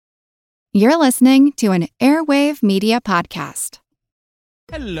You're listening to an Airwave Media Podcast.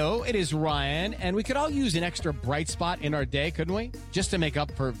 Hello, it is Ryan, and we could all use an extra bright spot in our day, couldn't we? Just to make up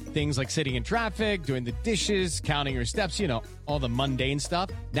for things like sitting in traffic, doing the dishes, counting your steps, you know, all the mundane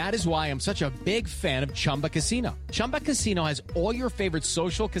stuff. That is why I'm such a big fan of Chumba Casino. Chumba Casino has all your favorite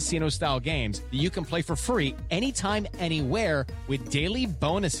social casino-style games that you can play for free anytime, anywhere with daily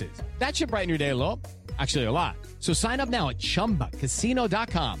bonuses. That should brighten your day a little. Actually, a lot. So sign up now at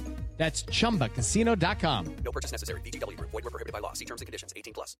ChumbaCasino.com. That's ChumbaCasino.com. No purchase necessary. VGW Group. Void where prohibited by law. See terms and conditions.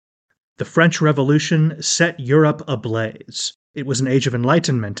 18+. The French Revolution set Europe ablaze. It was an age of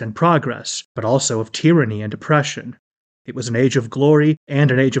enlightenment and progress, but also of tyranny and oppression. It was an age of glory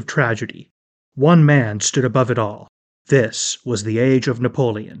and an age of tragedy. One man stood above it all. This was the Age of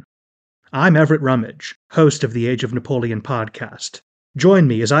Napoleon. I'm Everett Rummage, host of the Age of Napoleon podcast. Join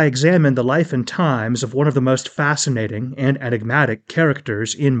me as I examine the life and times of one of the most fascinating and enigmatic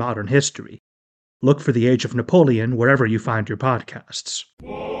characters in modern history. Look for the Age of Napoleon wherever you find your podcasts.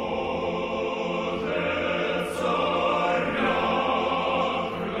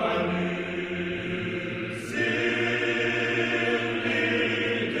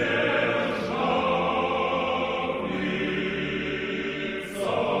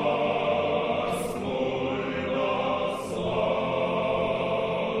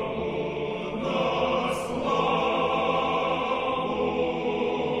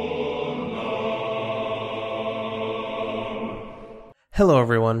 Hello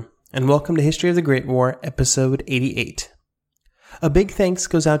everyone, and welcome to History of the Great War, episode 88. A big thanks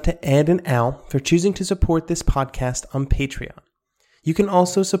goes out to Ed and Al for choosing to support this podcast on Patreon. You can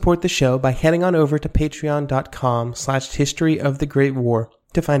also support the show by heading on over to patreon.com/historyofthegreatwar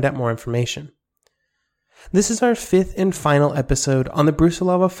to find out more information. This is our fifth and final episode on the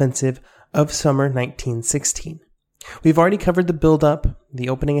Brusilov offensive of summer 1916. We've already covered the build-up, the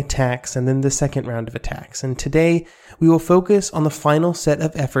opening attacks, and then the second round of attacks, and today we will focus on the final set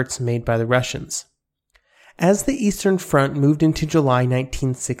of efforts made by the Russians. As the Eastern Front moved into July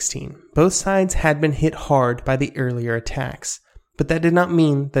 1916, both sides had been hit hard by the earlier attacks, but that did not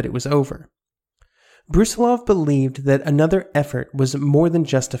mean that it was over. Brusilov believed that another effort was more than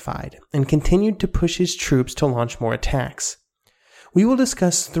justified, and continued to push his troops to launch more attacks. We will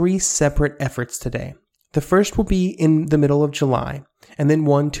discuss three separate efforts today. The first will be in the middle of July, and then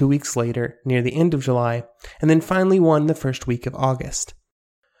one 2 weeks later, near the end of July, and then finally one the first week of August.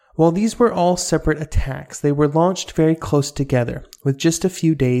 While these were all separate attacks, they were launched very close together, with just a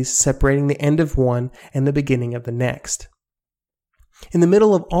few days separating the end of one and the beginning of the next. In the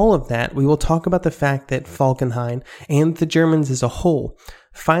middle of all of that, we will talk about the fact that Falkenhayn and the Germans as a whole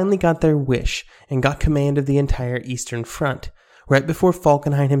finally got their wish and got command of the entire Eastern Front, right before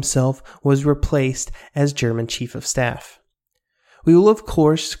Falkenhayn himself was replaced as German Chief of Staff. We will, of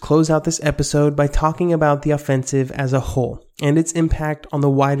course, close out this episode by talking about the offensive as a whole and its impact on the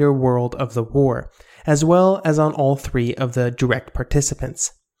wider world of the war, as well as on all three of the direct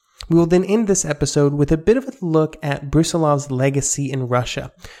participants. We will then end this episode with a bit of a look at Brusilov's legacy in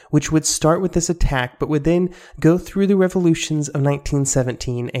Russia, which would start with this attack but would then go through the revolutions of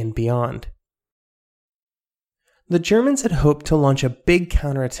 1917 and beyond. The Germans had hoped to launch a big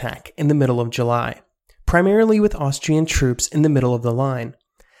counterattack in the middle of July, primarily with Austrian troops in the middle of the line.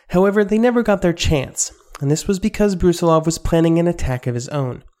 However, they never got their chance, and this was because Brusilov was planning an attack of his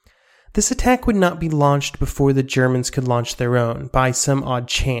own. This attack would not be launched before the Germans could launch their own, by some odd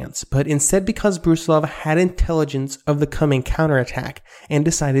chance, but instead because Brusilov had intelligence of the coming counterattack and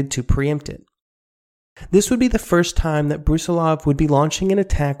decided to preempt it. This would be the first time that Brusilov would be launching an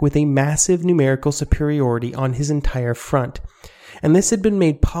attack with a massive numerical superiority on his entire front, and this had been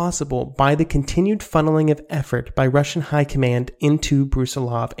made possible by the continued funneling of effort by Russian high command into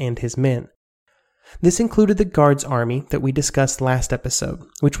Brusilov and his men. This included the Guards Army that we discussed last episode,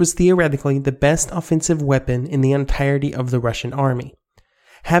 which was theoretically the best offensive weapon in the entirety of the Russian army.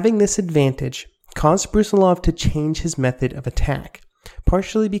 Having this advantage caused Brusilov to change his method of attack,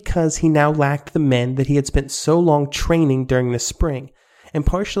 partially because he now lacked the men that he had spent so long training during the spring, and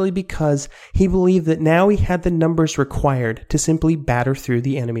partially because he believed that now he had the numbers required to simply batter through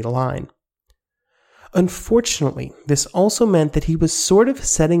the enemy line. Unfortunately, this also meant that he was sort of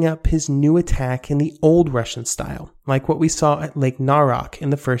setting up his new attack in the old Russian style, like what we saw at Lake Narok in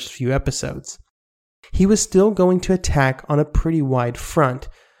the first few episodes. He was still going to attack on a pretty wide front,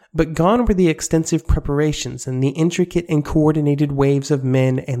 but gone were the extensive preparations and the intricate and coordinated waves of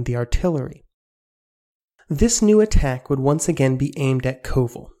men and the artillery. This new attack would once again be aimed at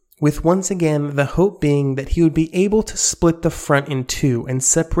Kovel, with once again the hope being that he would be able to split the front in two and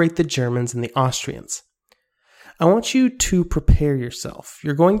separate the Germans and the Austrians. I want you to prepare yourself.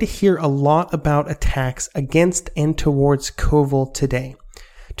 You're going to hear a lot about attacks against and towards Kovel today,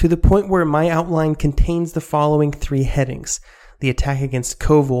 to the point where my outline contains the following 3 headings: the attack against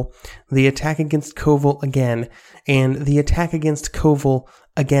Kovel, the attack against Kovel again, and the attack against Kovel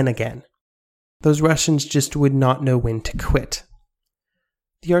again. Those Russians just would not know when to quit.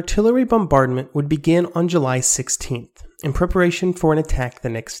 The artillery bombardment would begin on July 16th, in preparation for an attack the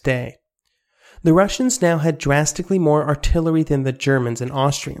next day. The Russians now had drastically more artillery than the Germans and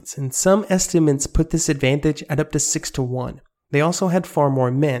Austrians, and some estimates put this advantage at up to 6-1. They also had far more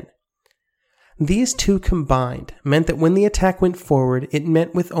men. These two combined meant that when the attack went forward, it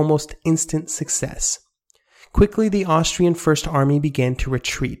met with almost instant success. Quickly, the Austrian First Army began to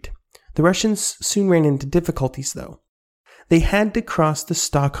retreat. The Russians soon ran into difficulties, though. They had to cross the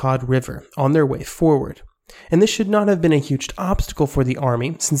Stockholm River on their way forward, and this should not have been a huge obstacle for the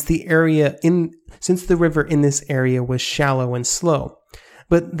army since the river in this area was shallow and slow.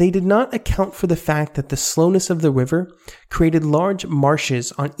 But they did not account for the fact that the slowness of the river created large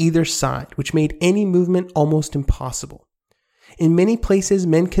marshes on either side, which made any movement almost impossible. In many places,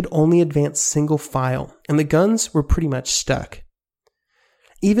 men could only advance single file, and the guns were pretty much stuck.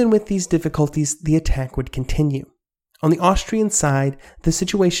 Even with these difficulties, the attack would continue. On the Austrian side, the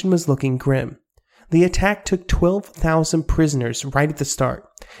situation was looking grim. The attack took 12,000 prisoners right at the start,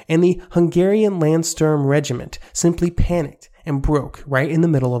 and the Hungarian Landsturm Regiment simply panicked and broke right in the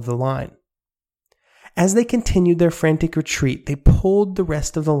middle of the line. As they continued their frantic retreat, they pulled the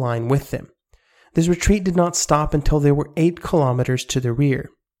rest of the line with them. This retreat did not stop until they were 8 kilometers to the rear.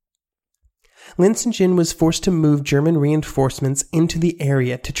 Linsingen was forced to move German reinforcements into the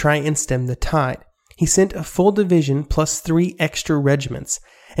area to try and stem the tide. He sent a full division plus 3 extra regiments,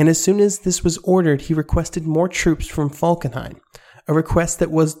 and as soon as this was ordered, he requested more troops from Falkenhayn, a request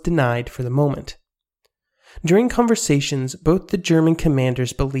that was denied for the moment. During conversations, both the German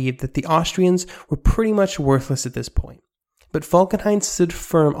commanders believed that the Austrians were pretty much worthless at this point, but Falkenhayn stood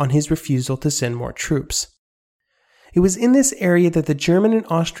firm on his refusal to send more troops. It was in this area that the German and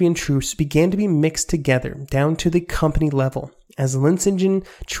Austrian troops began to be mixed together down to the company level, as Linsingen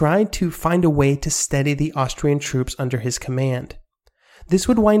tried to find a way to steady the Austrian troops under his command. This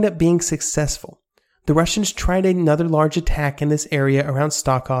would wind up being successful. The Russians tried another large attack in this area around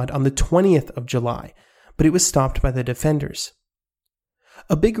Stockholm on the 20th of July, but it was stopped by the defenders.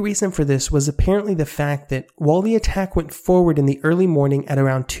 A big reason for this was apparently the fact that while the attack went forward in the early morning at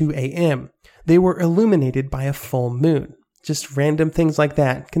around 2 a.m., they were illuminated by a full moon. Just random things like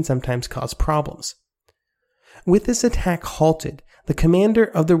that can sometimes cause problems. With this attack halted, the commander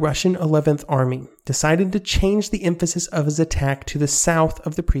of the Russian 11th Army decided to change the emphasis of his attack to the south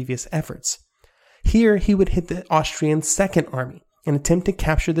of the previous efforts. Here he would hit the Austrian 2nd Army and attempt to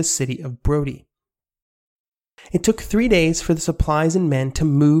capture the city of Brody. It took 3 days for the supplies and men to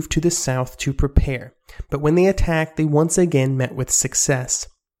move to the south to prepare, but when they attacked, they once again met with success.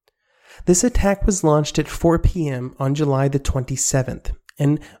 This attack was launched at 4 p.m. on July the 27th,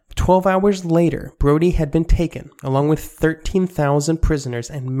 and 12 hours later, Brody had been taken, along with 13,000 prisoners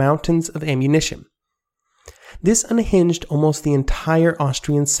and mountains of ammunition. This unhinged almost the entire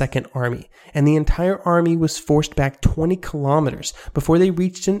Austrian Second Army, and the entire army was forced back 20 kilometers before they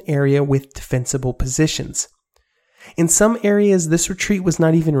reached an area with defensible positions. In some areas, this retreat was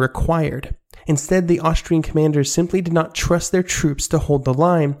not even required. Instead, the Austrian commanders simply did not trust their troops to hold the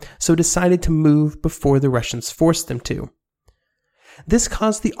line, so decided to move before the Russians forced them to. This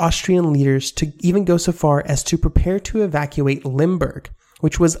caused the Austrian leaders to even go so far as to prepare to evacuate Limburg,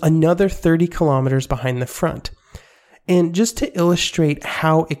 which was another 30 kilometers behind the front. And just to illustrate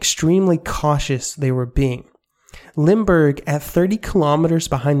how extremely cautious they were being, Limburg, at 30 kilometers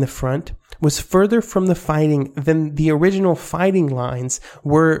behind the front, was further from the fighting than the original fighting lines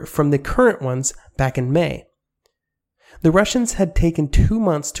were from the current ones back in May. The Russians had taken 2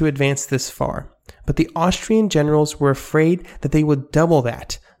 months to advance this far, but the Austrian generals were afraid that they would double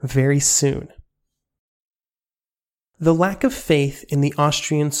that very soon. The lack of faith in the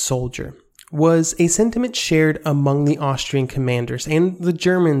Austrian soldier was a sentiment shared among the Austrian commanders and the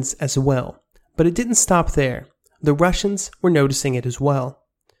Germans as well, but it didn't stop there. The Russians were noticing it as well.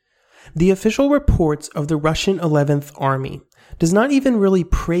 The official reports of the Russian 11th Army does not even really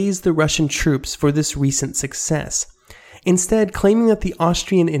praise the Russian troops for this recent success, instead claiming that the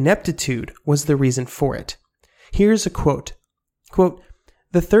Austrian ineptitude was the reason for it. Here's a quote. Quote,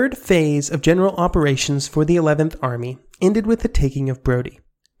 "The third phase of general operations for the 11th Army ended with the taking of Brody.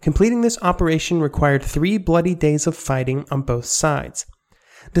 Completing this operation required 3 bloody days of fighting on both sides.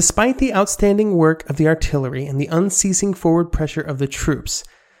 Despite the outstanding work of the artillery and the unceasing forward pressure of the troops,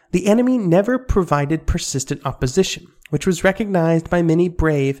 The enemy never provided persistent opposition, which was recognized by many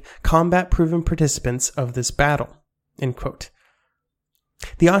brave, combat-proven participants of this battle." End quote.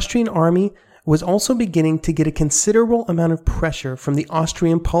 The Austrian army was also beginning to get a considerable amount of pressure from the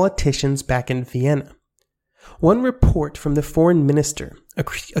Austrian politicians back in Vienna. One report from the foreign minister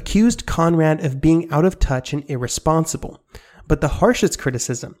accused Conrad of being out of touch and irresponsible, but the harshest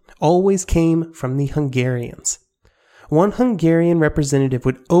criticism always came from the Hungarians. One Hungarian representative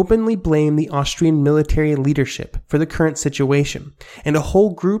would openly blame the Austrian military leadership for the current situation, and a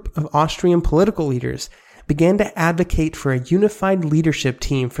whole group of Austrian political leaders began to advocate for a unified leadership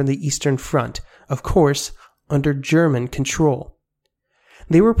team for the Eastern Front, of course, under German control.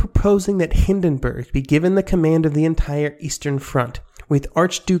 They were proposing that Hindenburg be given the command of the entire Eastern Front, with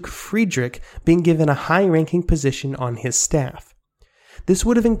Archduke Friedrich being given a high-ranking position on his staff. This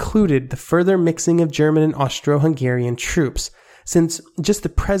would have included the further mixing of German and Austro-Hungarian troops, since just the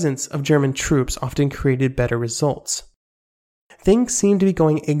presence of German troops often created better results. Things seem to be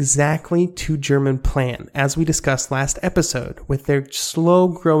going exactly to German plan, as we discussed last episode, with their slow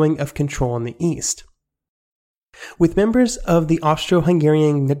growing of control in the East. With members of the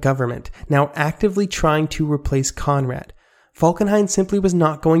Austro-Hungarian government now actively trying to replace Conrad, Falkenhayn simply was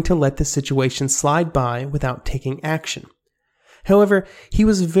not going to let the situation slide by without taking action. However, he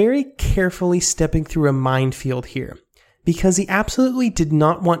was very carefully stepping through a minefield here, because he absolutely did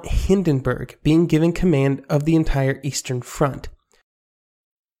not want Hindenburg being given command of the entire Eastern Front.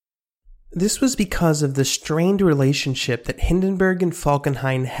 This was because of the strained relationship that Hindenburg and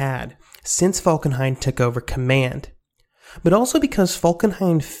Falkenhayn had since Falkenhayn took over command, but also because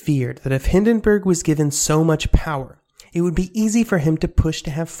Falkenhayn feared that if Hindenburg was given so much power, it would be easy for him to push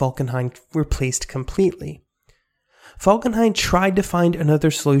to have Falkenhayn replaced completely. Falkenhayn tried to find another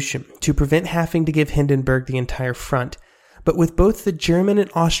solution to prevent having to give Hindenburg the entire front, but with both the German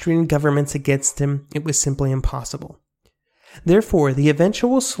and Austrian governments against him, it was simply impossible. Therefore, the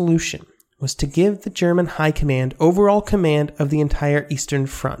eventual solution was to give the German High Command overall command of the entire Eastern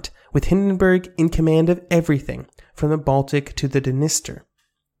Front, with Hindenburg in command of everything, from the Baltic to the Dniester.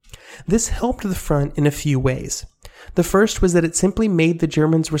 This helped the front in a few ways. The first was that it simply made the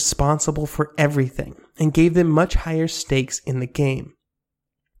Germans responsible for everything, and gave them much higher stakes in the game.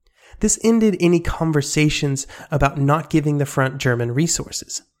 This ended any conversations about not giving the front German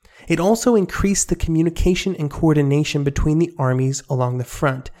resources. It also increased the communication and coordination between the armies along the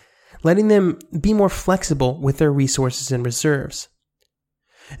front, letting them be more flexible with their resources and reserves.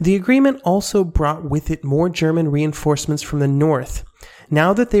 The agreement also brought with it more German reinforcements from the north,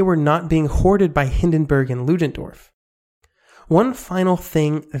 now that they were not being hoarded by Hindenburg and Ludendorff. One final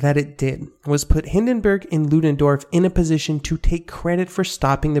thing that it did was put Hindenburg and Ludendorff in a position to take credit for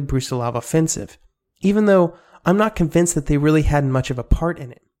stopping the Brusilov offensive, even though I'm not convinced that they really had much of a part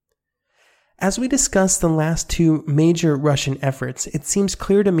in it. As we discussed the last two major Russian efforts, it seems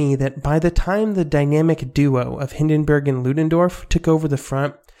clear to me that by the time the dynamic duo of Hindenburg and Ludendorff took over the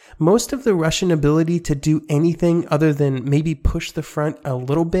front, most of the Russian ability to do anything other than maybe push the front a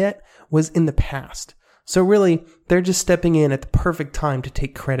little bit was in the past. So really, they're just stepping in at the perfect time to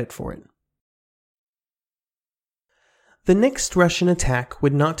take credit for it. The next Russian attack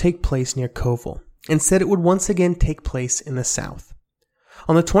would not take place near Kovel. Instead, it would once again take place in the south.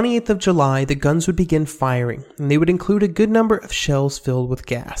 On the 28th of July, the guns would begin firing, and they would include a good number of shells filled with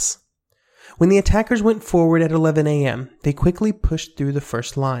gas. When the attackers went forward at 11 a.m., they quickly pushed through the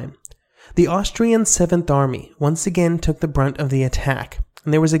first line. The Austrian 7th Army once again took the brunt of the attack,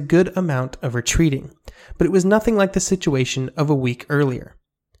 and there was a good amount of retreating, but it was nothing like the situation of a week earlier.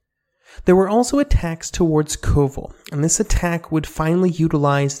 There were also attacks towards Kovel, and this attack would finally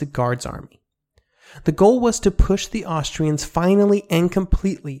utilize the Guards Army. The goal was to push the Austrians finally and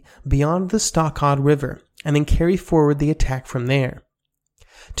completely beyond the Stockade River, and then carry forward the attack from there.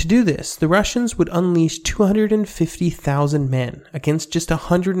 To do this, the Russians would unleash 250,000 men against just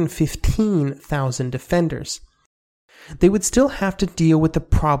 115,000 defenders. They would still have to deal with the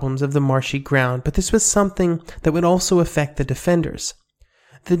problems of the marshy ground, but this was something that would also affect the defenders.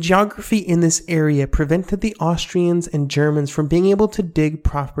 The geography in this area prevented the Austrians and Germans from being able to dig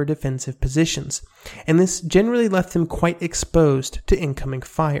proper defensive positions, and this generally left them quite exposed to incoming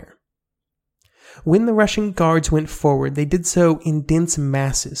fire. When the Russian guards went forward, they did so in dense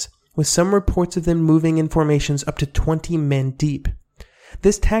masses, with some reports of them moving in formations up to 20 men deep.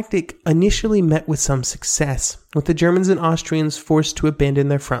 This tactic initially met with some success, with the Germans and Austrians forced to abandon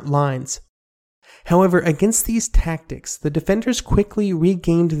their front lines. However, against these tactics, the defenders quickly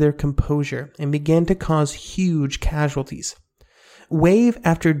regained their composure and began to cause huge casualties. Wave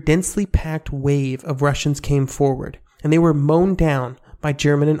after densely packed wave of Russians came forward, and they were mown down by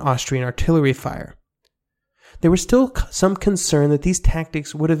German and Austrian artillery fire. There was still some concern that these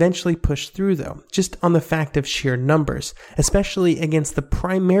tactics would eventually push through, though, just on the fact of sheer numbers, especially against the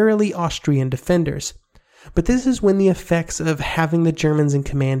primarily Austrian defenders. But this is when the effects of having the Germans in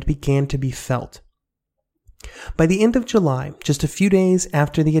command began to be felt. By the end of July, just a few days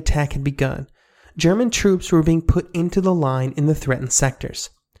after the attack had begun, German troops were being put into the line in the threatened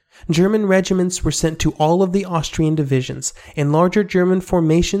sectors. German regiments were sent to all of the Austrian divisions, and larger German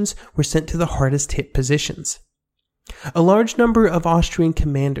formations were sent to the hardest hit positions. A large number of Austrian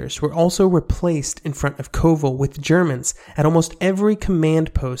commanders were also replaced in front of Kovel with Germans at almost every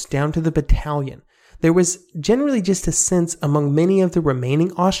command post down to the battalion. There was generally just a sense among many of the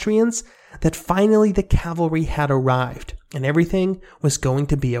remaining Austrians that finally the cavalry had arrived and everything was going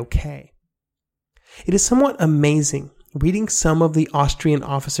to be okay. It is somewhat amazing reading some of the Austrian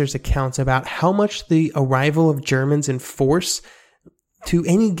officers' accounts about how much the arrival of Germans in force to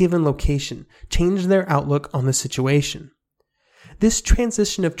any given location changed their outlook on the situation. This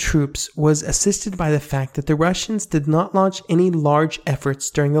transition of troops was assisted by the fact that the Russians did not launch any large efforts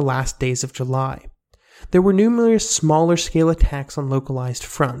during the last days of July. There were numerous smaller scale attacks on localized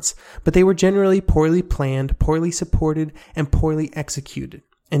fronts, but they were generally poorly planned, poorly supported, and poorly executed,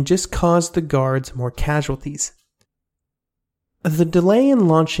 and just caused the Guards more casualties. The delay in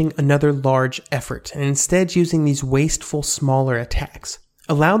launching another large effort, and instead using these wasteful smaller attacks,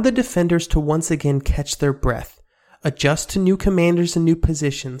 allowed the defenders to once again catch their breath, adjust to new commanders and new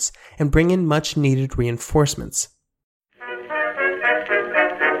positions, and bring in much needed reinforcements.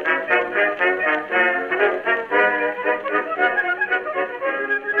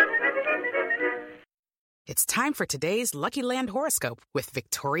 It's time for today's Lucky Land horoscope with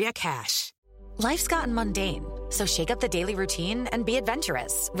Victoria Cash. Life's gotten mundane, so shake up the daily routine and be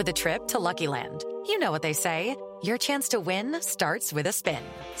adventurous with a trip to Lucky Land. You know what they say, your chance to win starts with a spin.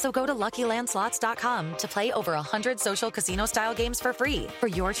 So go to LuckyLandSlots.com to play over 100 social casino-style games for free for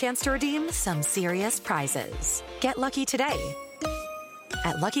your chance to redeem some serious prizes. Get lucky today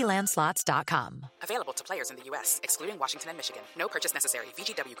at LuckyLandSlots.com. Available to players in the U.S., excluding Washington and Michigan. No purchase necessary.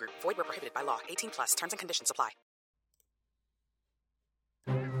 VGW Group. Void where prohibited by law. 18+. Terms and conditions apply.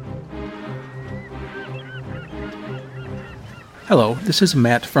 Hello, this is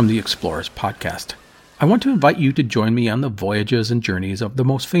Matt from the Explorers Podcast. I want to invite you to join me on the voyages and journeys of the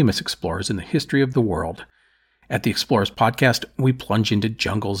most famous explorers in the history of the world. At the Explorers Podcast, we plunge into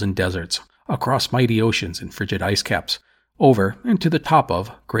jungles and deserts, across mighty oceans and frigid ice caps, over and to the top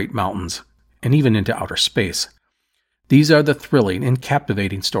of great mountains, and even into outer space. These are the thrilling and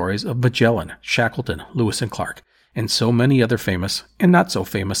captivating stories of Magellan, Shackleton, Lewis and Clark, and so many other famous and not so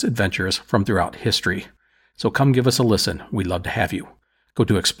famous adventurers from throughout history. So come give us a listen. We'd love to have you. Go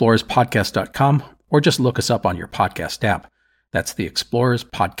to explorerspodcast.com or just look us up on your podcast app. That's the Explorers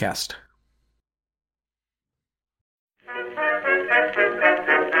Podcast.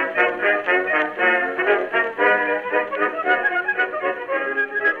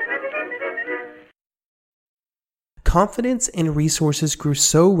 Confidence and resources grew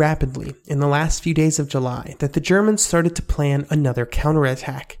so rapidly in the last few days of July that the Germans started to plan another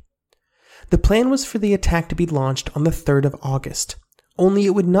counterattack. The plan was for the attack to be launched on the 3rd of August, only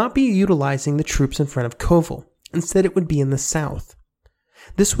it would not be utilizing the troops in front of Kovel. Instead, it would be in the south.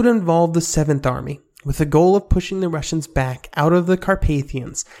 This would involve the 7th Army, with the goal of pushing the Russians back out of the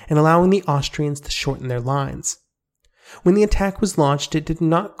Carpathians and allowing the Austrians to shorten their lines. When the attack was launched, it did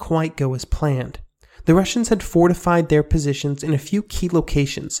not quite go as planned. The Russians had fortified their positions in a few key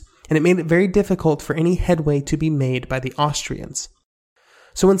locations, and it made it very difficult for any headway to be made by the Austrians.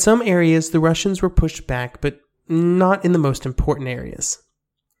 So in some areas, the Russians were pushed back, but not in the most important areas.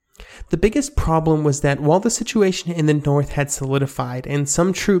 The biggest problem was that while the situation in the north had solidified and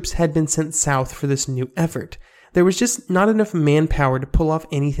some troops had been sent south for this new effort, there was just not enough manpower to pull off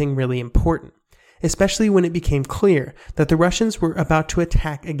anything really important, especially when it became clear that the Russians were about to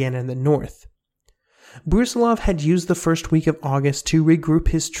attack again in the north. Brusilov had used the first week of August to regroup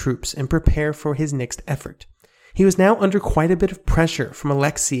his troops and prepare for his next effort. He was now under quite a bit of pressure from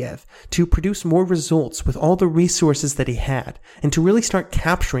Alexiev to produce more results with all the resources that he had, and to really start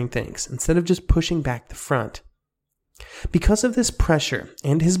capturing things instead of just pushing back the front. Because of this pressure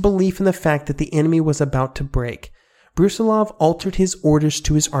and his belief in the fact that the enemy was about to break, Brusilov altered his orders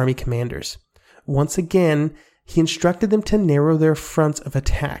to his army commanders. Once again, he instructed them to narrow their fronts of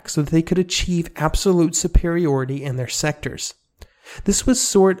attack so that they could achieve absolute superiority in their sectors. This was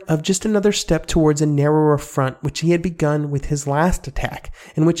sort of just another step towards a narrower front which he had begun with his last attack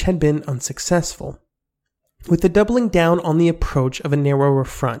and which had been unsuccessful. With the doubling down on the approach of a narrower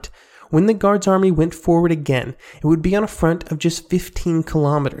front, when the Guards' army went forward again, it would be on a front of just 15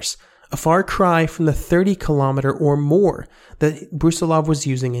 kilometers, a far cry from the 30-kilometer or more that Brusilov was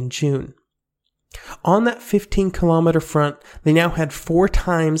using in June. On that 15-kilometer front, they now had 4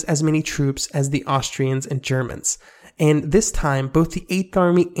 times as many troops as the Austrians and Germans, and this time both the 8th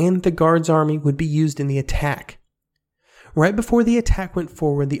Army and the Guards' army would be used in the attack. Right before the attack went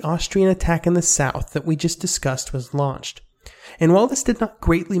forward, the Austrian attack in the south that we just discussed was launched. And while this did not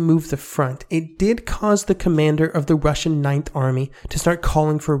greatly move the front, it did cause the commander of the Russian 9th Army to start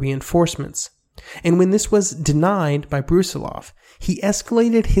calling for reinforcements. And when this was denied by Brusilov, he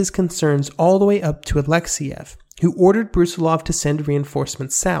escalated his concerns all the way up to Alexiev, who ordered Brusilov to send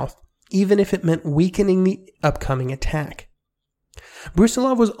reinforcements south, even if it meant weakening the upcoming attack.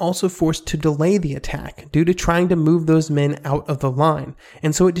 Brusilov was also forced to delay the attack due to trying to move those men out of the line,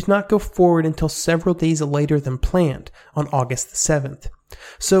 and so it did not go forward until several days later than planned, on August the 7th.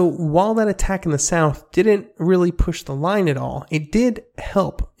 So while that attack in the south didn't really push the line at all, it did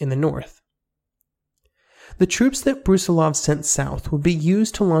help in the north. The troops that Brusilov sent south would be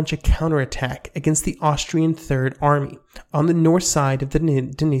used to launch a counterattack against the Austrian Third Army on the north side of the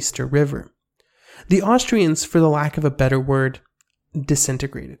Dniester River. The Austrians, for the lack of a better word,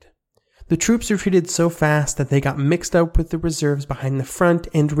 disintegrated. The troops retreated so fast that they got mixed up with the reserves behind the front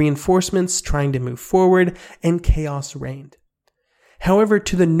and reinforcements trying to move forward, and chaos reigned. However,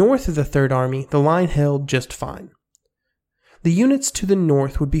 to the north of the Third Army, the line held just fine. The units to the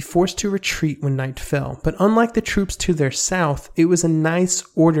north would be forced to retreat when night fell, but unlike the troops to their south, it was a nice,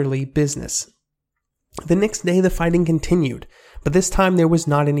 orderly business. The next day the fighting continued, but this time there was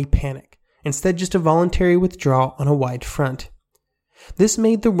not any panic, instead just a voluntary withdrawal on a wide front. This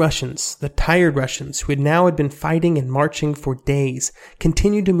made the Russians, the tired Russians who had been fighting and marching for days,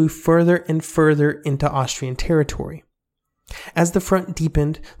 continue to move further and further into Austrian territory. As the front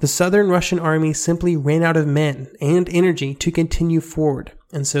deepened, the southern Russian army simply ran out of men and energy to continue forward,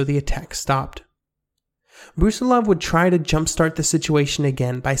 and so the attack stopped. Brusilov would try to jumpstart the situation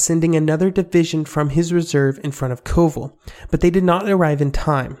again by sending another division from his reserve in front of Kovel, but they did not arrive in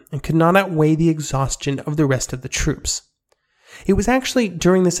time and could not outweigh the exhaustion of the rest of the troops. It was actually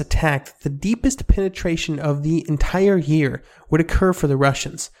during this attack that the deepest penetration of the entire year would occur for the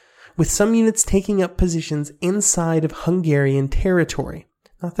Russians, with some units taking up positions inside of Hungarian territory.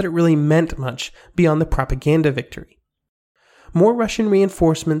 Not that it really meant much beyond the propaganda victory. More Russian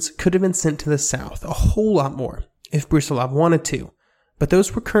reinforcements could have been sent to the south, a whole lot more, if Brusilov wanted to, but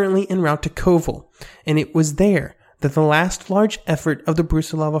those were currently en route to Kovel, and it was there that the last large effort of the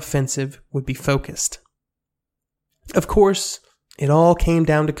Brusilov offensive would be focused. Of course, it all came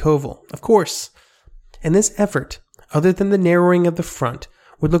down to Kovel, of course, and this effort, other than the narrowing of the front,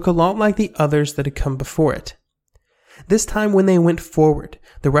 would look a lot like the others that had come before it. This time when they went forward,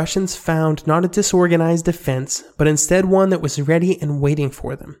 the Russians found not a disorganized defense, but instead one that was ready and waiting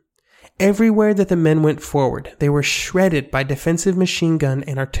for them. Everywhere that the men went forward, they were shredded by defensive machine gun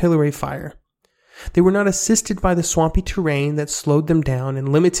and artillery fire. They were not assisted by the swampy terrain that slowed them down and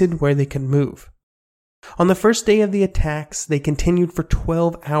limited where they could move. On the first day of the attacks, they continued for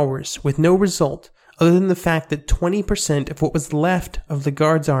 12 hours with no result other than the fact that 20% of what was left of the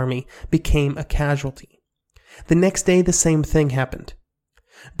Guards' army became a casualty. The next day, the same thing happened.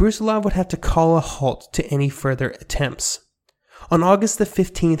 Brusilov would have to call a halt to any further attempts. On August the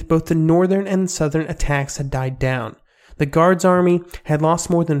 15th, both the northern and southern attacks had died down. The Guards' army had lost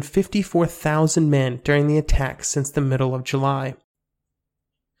more than 54,000 men during the attacks since the middle of July.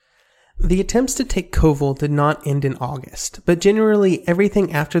 The attempts to take Kovel did not end in August, but generally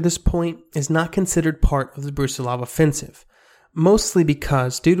everything after this point is not considered part of the Brusilov offensive, mostly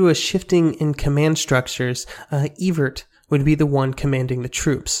because, due to a shifting in command structures, Evert would be the one commanding the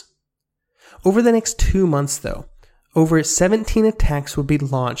troops. Over the next 2 months, though, over 17 attacks would be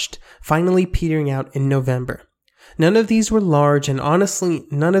launched, finally petering out in November. None of these were large, and honestly,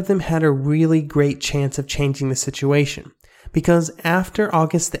 none of them had a really great chance of changing the situation. Because after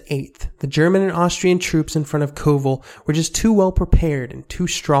August the 8th, the German and Austrian troops in front of Kovel were just too well prepared and too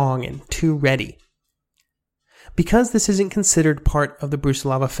strong and too ready. Because this isn't considered part of the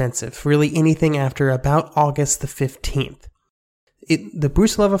Brusilov offensive, really anything after about August the 15th, the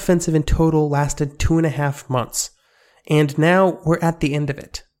Brusilov offensive in total lasted 2.5 months, and now we're at the end of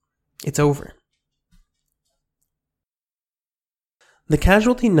it. It's over. The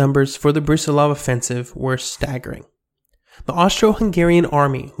casualty numbers for the Brusilov offensive were staggering. The Austro-Hungarian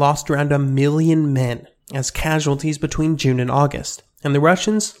army lost around 1 million men as casualties between June and August, and the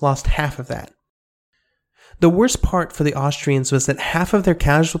Russians lost half of that. The worst part for the Austrians was that half of their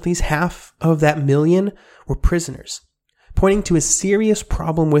casualties, half of that million, were prisoners. pointing to a serious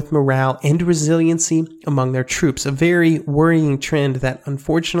problem with morale and resiliency among their troops, a very worrying trend that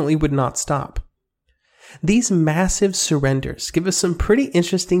unfortunately would not stop. These massive surrenders give us some pretty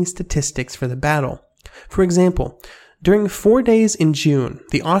interesting statistics for the battle. For example, during 4 days in June,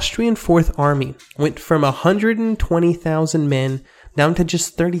 the Austrian Fourth Army went from 120,000 men down to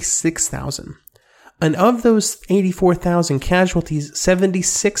just 36,000. And of those 84,000 casualties,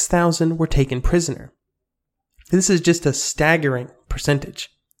 76,000 were taken prisoner. This is just a staggering percentage.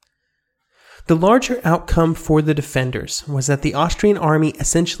 The larger outcome for the defenders was that the Austrian army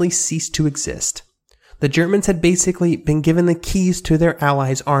essentially ceased to exist. The Germans had basically been given the keys to their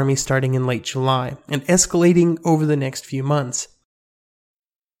allies' army starting in late July and escalating over the next few months.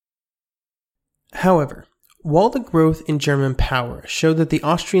 However, while the growth in German power showed that the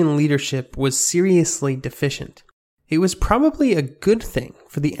Austrian leadership was seriously deficient, it was probably a good thing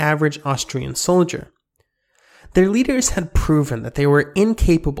for the average Austrian soldier. Their leaders had proven that they were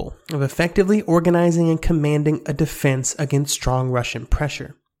incapable of effectively organizing and commanding a defense against strong Russian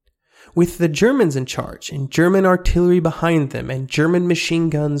pressure. With the Germans in charge, and German artillery behind them, and German machine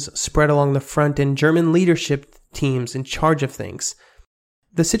guns spread along the front, and German leadership teams in charge of things,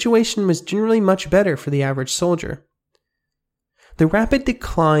 the situation was generally much better for the average soldier. The rapid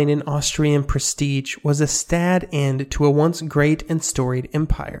decline in Austrian prestige was a sad end to a once great and storied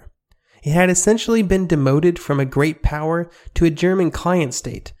empire. It had essentially been demoted from a great power to a German client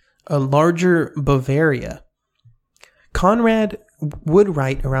state, a larger Bavaria. Conrad would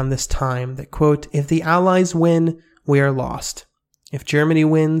write around this time that, quote, "If the Allies win, we are lost. If Germany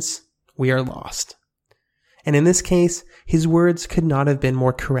wins, we are lost." And in this case, his words could not have been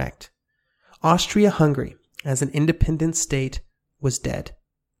more correct. Austria-Hungary, as an independent state, was dead,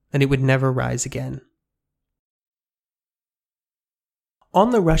 and it would never rise again.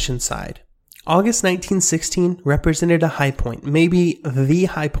 On the Russian side, August 1916 represented a high point, maybe the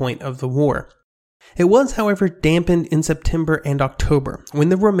high point of the war. It was, however, dampened in September and October, when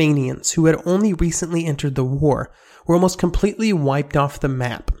the Romanians, who had only recently entered the war, were almost completely wiped off the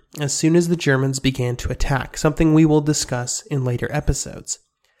map as soon as the Germans began to attack, something we will discuss in later episodes.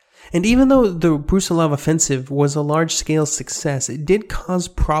 And even though the Brusilov offensive was a large-scale success, it did cause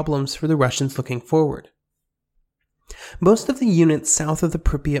problems for the Russians looking forward. Most of the units south of the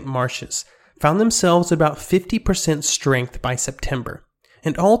Pripyat marshes found themselves about 50% strength by September,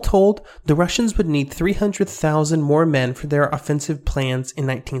 and all told, the Russians would need 300,000 more men for their offensive plans in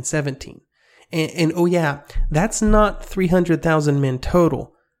 1917. And oh yeah, that's not 300,000 men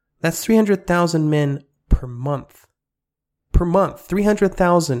total. That's 300,000 men per month.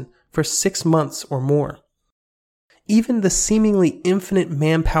 300,000 for 6 months or more. Even the seemingly infinite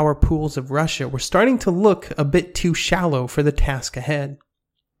manpower pools of Russia were starting to look a bit too shallow for the task ahead.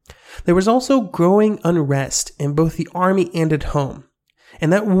 There was also growing unrest in both the army and at home,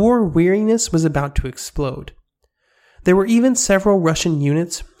 and that war weariness was about to explode. There were even several Russian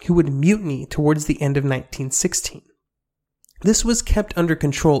units who would mutiny towards the end of 1916. This was kept under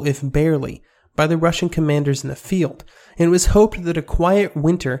control, if barely, by the Russian commanders in the field, and it was hoped that a quiet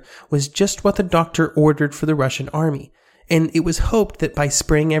winter was just what the doctor ordered for the Russian army, and it was hoped that by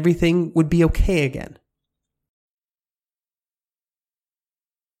spring everything would be okay again.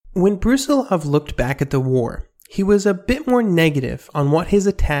 When Brusilov looked back at the war, he was a bit more negative on what his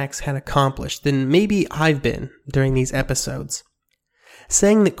attacks had accomplished than maybe I've been during these episodes,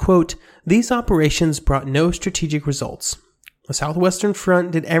 saying that, quote, "These operations brought no strategic results. The Southwestern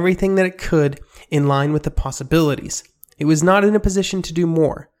Front did everything that it could in line with the possibilities. It was not in a position to do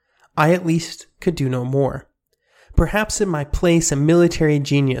more. I at least could do no more. Perhaps in my place a military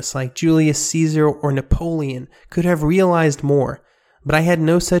genius like Julius Caesar or Napoleon could have realized more, but I had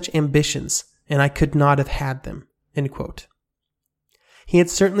no such ambitions, and I could not have had them." End quote. He had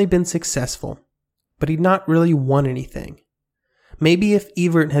certainly been successful, but he'd not really won anything. Maybe if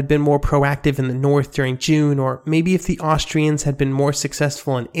Evert had been more proactive in the north during June, or maybe if the Austrians had been more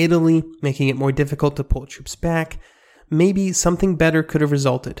successful in Italy, making it more difficult to pull troops back, maybe something better could have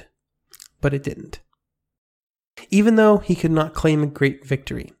resulted. But it didn't. Even though he could not claim a great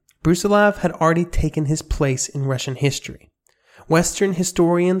victory, Brusilov had already taken his place in Russian history. Western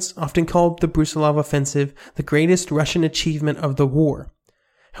historians often called the Brusilov offensive the greatest Russian achievement of the war.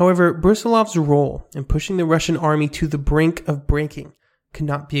 However, Brusilov's role in pushing the Russian army to the brink of breaking could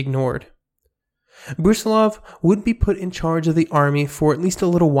not be ignored. Brusilov would be put in charge of the army for at least a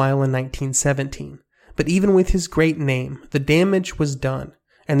little while in 1917, but even with his great name, the damage was done,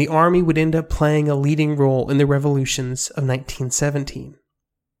 and the army would end up playing a leading role in the revolutions of 1917.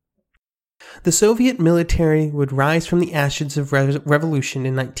 The Soviet military would rise from the ashes of revolution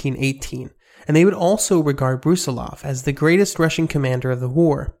in 1918, and they would also regard Brusilov as the greatest Russian commander of the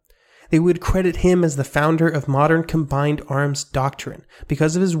war. They would credit him as the founder of modern combined arms doctrine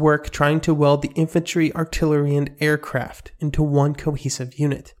because of his work trying to weld the infantry, artillery, and aircraft into one cohesive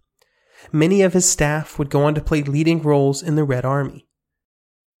unit. Many of his staff would go on to play leading roles in the Red Army.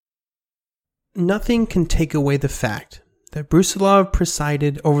 Nothing can take away the fact that Brusilov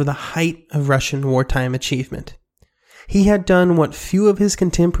presided over the height of Russian wartime achievement. He had done what few of his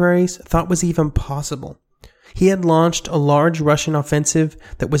contemporaries thought was even possible. He had launched a large Russian offensive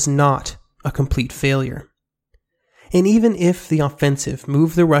that was not a complete failure. And even if the offensive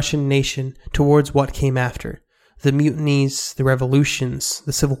moved the Russian nation towards what came after, the mutinies, the revolutions,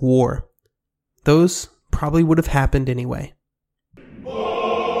 the civil war, those probably would have happened anyway.